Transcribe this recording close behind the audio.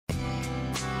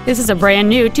This is a brand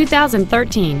new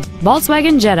 2013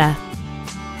 Volkswagen Jetta.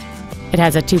 It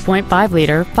has a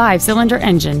 2.5-liter 5-cylinder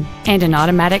engine and an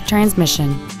automatic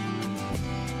transmission.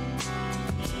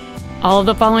 All of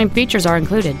the following features are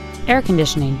included: air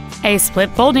conditioning, a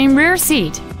split folding rear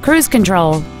seat, cruise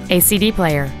control, a CD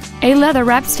player, a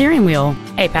leather-wrapped steering wheel,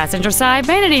 a passenger side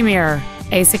vanity mirror,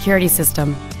 a security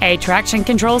system, a traction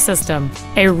control system,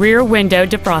 a rear window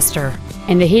defroster,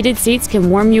 and the heated seats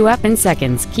can warm you up in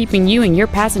seconds, keeping you and your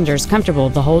passengers comfortable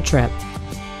the whole trip.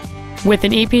 With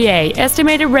an EPA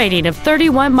estimated rating of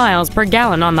 31 miles per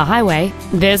gallon on the highway,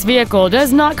 this vehicle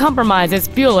does not compromise its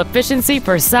fuel efficiency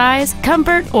for size,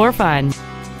 comfort, or fun.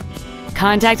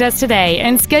 Contact us today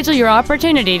and schedule your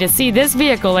opportunity to see this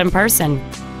vehicle in person.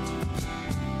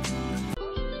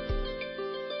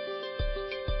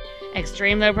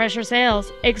 Extreme low pressure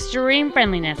sales, extreme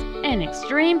friendliness, and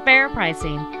extreme fair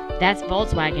pricing. That's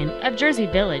Volkswagen of Jersey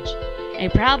Village, a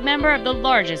proud member of the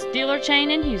largest dealer chain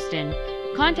in Houston.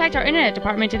 Contact our internet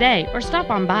department today or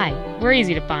stop on by. We're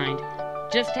easy to find.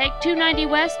 Just take 290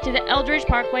 West to the Eldridge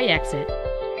Parkway exit.